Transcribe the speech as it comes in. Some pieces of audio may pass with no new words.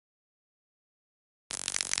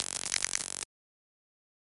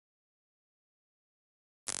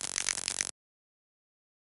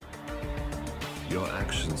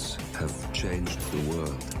actions have changed the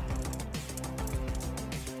world.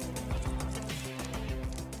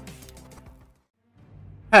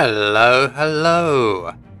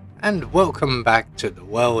 Hello, and welcome back to the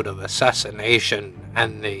world of assassination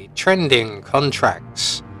and the trending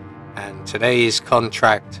contracts. And today's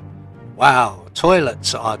contract, wow,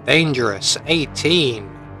 toilets are dangerous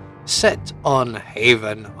 18, set on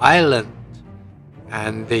Haven Island.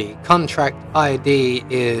 And the contract ID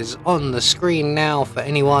is on the screen now for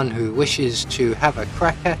anyone who wishes to have a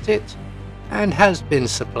crack at it, and has been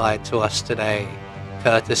supplied to us today,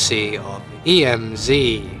 courtesy of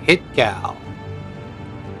EMZ Hitgal.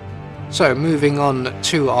 So moving on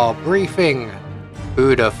to our briefing.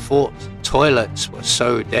 Who'd have thought toilets were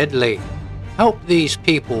so deadly? Help these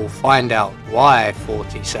people find out why,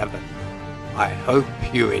 47. I hope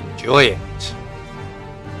you enjoy it.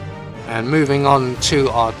 And moving on to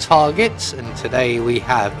our targets, and today we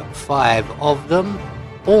have 5 of them.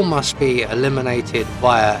 All must be eliminated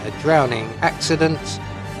via a drowning accident, so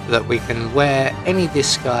that we can wear any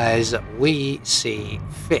disguise we see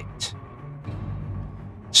fit.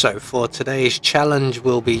 So for today's challenge,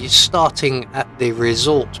 we'll be starting at the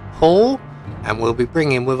resort pool, and we'll be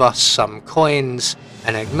bringing with us some coins,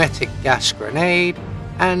 an agmetic gas grenade,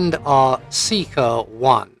 and our Seeker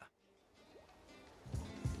 1.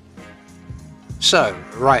 So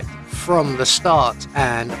right from the start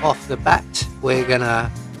and off the bat, we're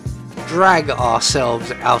gonna drag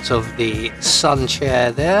ourselves out of the sun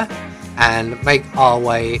chair there and make our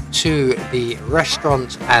way to the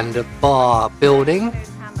restaurant and bar building,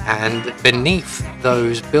 and beneath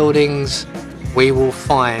those buildings we will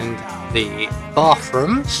find the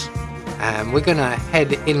bathrooms, and we're gonna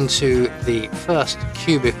head into the first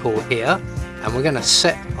cubicle here, and we're gonna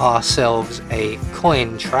set ourselves a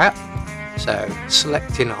coin trap. So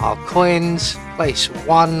selecting our coins, place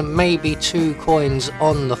 1, maybe 2 coins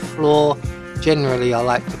on the floor. Generally I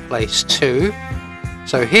like to place 2.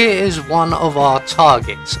 So here is one of our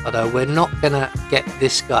targets, although we're not gonna get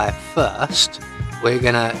this guy first. We're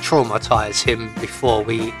gonna traumatize him before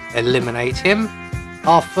we eliminate him.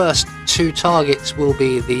 Our first 2 targets will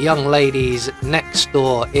be the young ladies next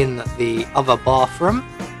door in the other bathroom.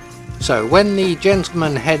 So when the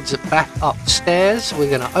gentleman heads back upstairs, we're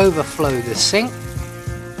going to overflow the sink.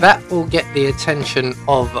 That will get the attention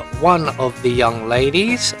of one of the young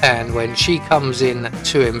ladies, and when she comes in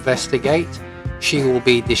to investigate, she will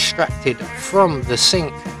be distracted from the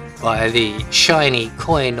sink by the shiny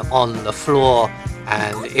coin on the floor,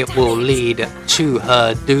 and it will lead to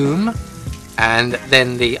her doom. And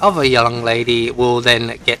then the other young lady will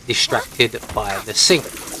then get distracted by the sink.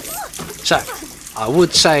 So I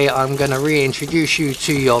would say I'm going to reintroduce you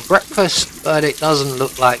to your breakfast, but it doesn't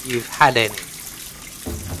look like you've had any.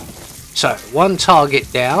 So 1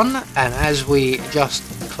 target down, and as we just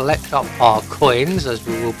collect up our coins, as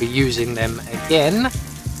we will be using them again,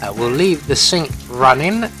 we'll leave the sink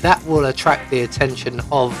running. That will attract the attention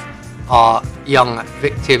of our young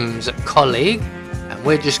victim's colleague, and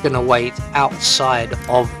we're just going to wait outside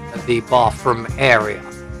of the bathroom area.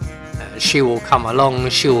 She will come along,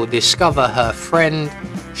 she will discover her friend,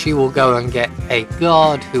 she will go and get a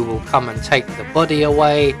guard who will come and take the body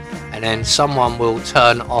away, and then someone will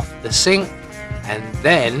turn off the sink, and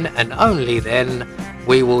then, and only then,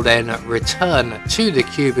 we will then return to the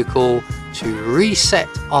cubicle to reset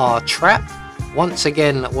our trap, once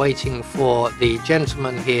again waiting for the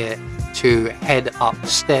gentleman here to head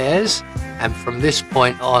upstairs, and from this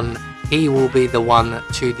point on he will be the one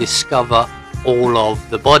to discover all of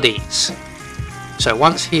the bodies. So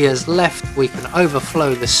once he has left, we can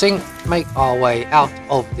overflow the sink, make our way out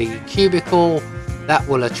of the cubicle. That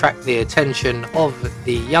will attract the attention of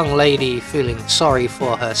the young lady feeling sorry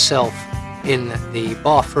for herself in the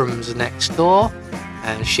bathrooms next door,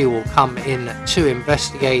 and she will come in to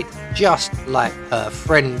investigate just like her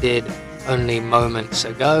friend did only moments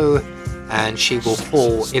ago, and she will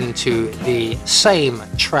fall into the same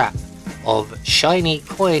trap of shiny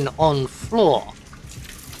coin on floor.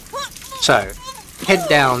 So head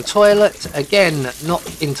down toilet. Again,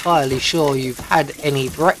 not entirely sure you've had any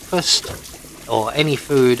breakfast or any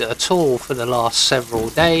food at all for the last several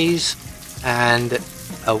days, and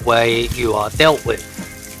away you are dealt with.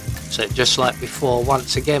 So just like before,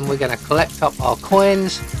 once again we're going to collect up our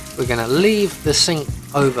coins, we're going to leave the sink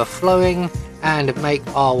overflowing and make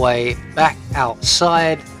our way back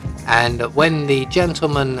outside, and when the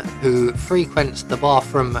gentleman who frequents the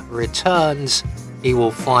bathroom returns, he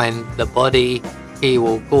will find the body, he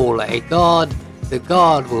will call a guard, the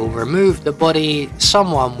guard will remove the body,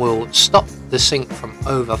 someone will stop the sink from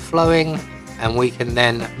overflowing, and we can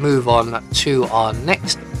then move on to our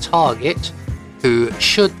next target, who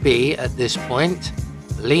should be at this point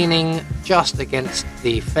leaning just against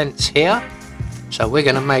the fence here. So we're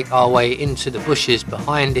going to make our way into the bushes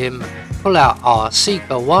behind him, pull out our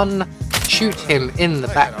Seeker 1, shoot him in the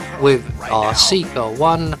back with our Seeker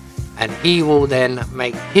 1, and he will then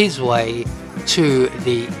make his way to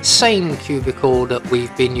the same cubicle that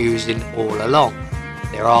we've been using all along.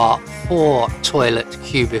 There are 4 toilet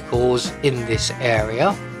cubicles in this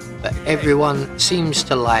area, but everyone seems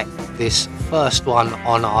to like this first one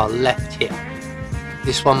on our left here.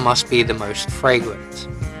 This one must be the most fragrant.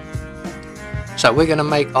 So we're going to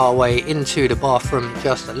make our way into the bathroom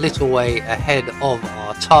just a little way ahead of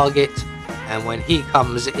our target, and when he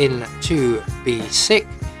comes in to be sick,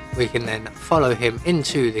 we can then follow him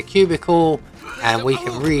into the cubicle and we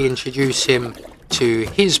can reintroduce him to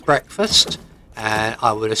his breakfast, and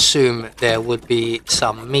I would assume there would be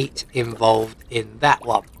some meat involved in that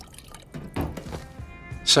one.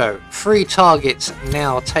 So 3 targets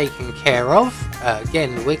now taken care of.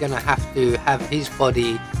 Again, we're going to have his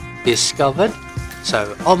body discovered.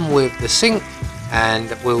 So on with the sink, and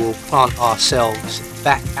we will plant ourselves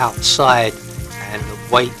back outside and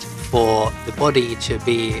wait for the body to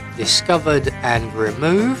be discovered and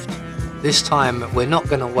removed. This time we're not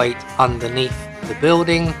going to wait underneath the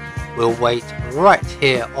building, we'll wait right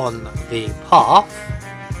here on the path,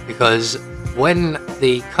 because when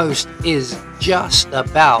the coast is just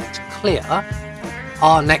about clear,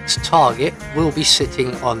 our next target will be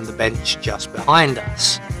sitting on the bench just behind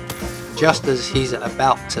us. Just as he's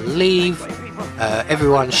about to leave,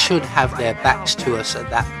 everyone should have their backs to us at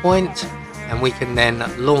that point, and we can then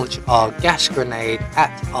launch our gas grenade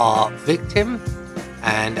at our victim.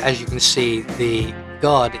 And as you can see, the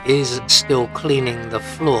guard is still cleaning the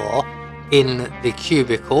floor in the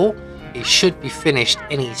cubicle. He should be finished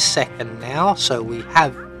any second now, so we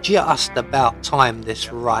have just about timed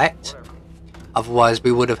this right. Otherwise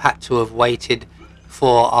we would have had to have waited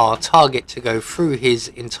for our target to go through his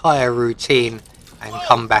entire routine and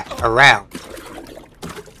come back around.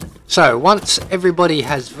 So once everybody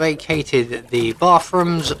has vacated the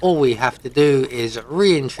bathrooms, all we have to do is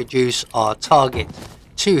reintroduce our target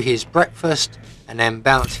to his breakfast and then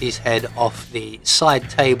bounce his head off the side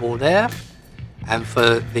table there. And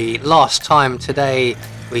for the last time today,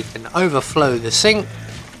 we can overflow the sink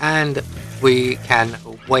and we can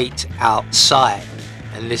wait outside.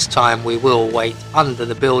 And this time we will wait under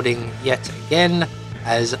the building yet again,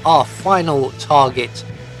 as our final target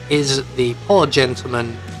is the poor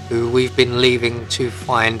gentleman who we've been leaving to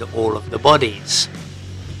find all of the bodies.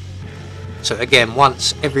 So again,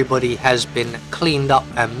 once everybody has been cleaned up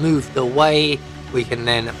and moved away, we can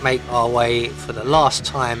then make our way for the last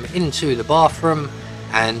time into the bathroom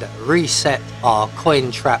and reset our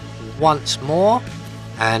coin trap once more,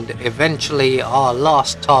 and eventually our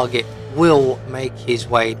last target will make his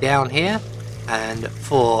way down here, and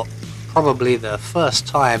for probably the first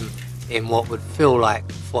time in what would feel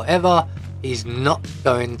like forever, he's not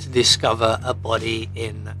going to discover a body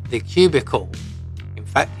in the cubicle. In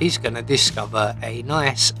fact, he's going to discover a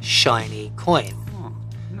nice shiny coin.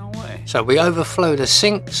 No way. So we overflow the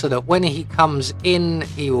sink so that when he comes in,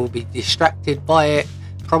 he will be distracted by it,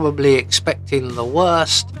 probably expecting the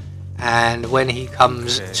worst, and when he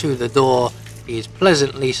comes to the door, he is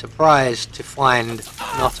pleasantly surprised to find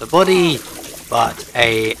not a body, but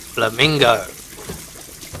a flamingo.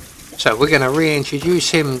 So we're going to reintroduce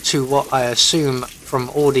him to what I assume from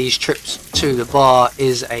all these trips to the bar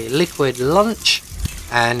is a liquid lunch,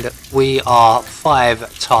 and we are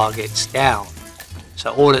 5 targets down.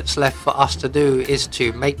 So all that's left for us to do is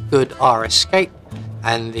to make good our escape,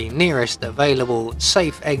 and the nearest available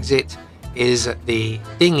safe exit is the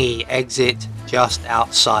dinghy exit just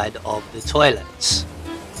outside of the toilets.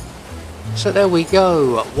 So there we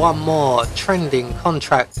go, one more trending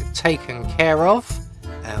contract taken care of,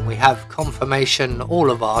 and we have confirmation all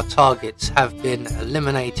of our targets have been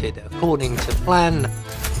eliminated according to plan,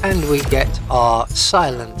 and we get our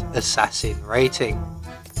silent assassin rating.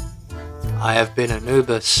 I have been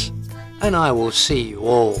Anubis, and I will see you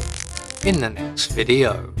all in the next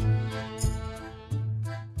video.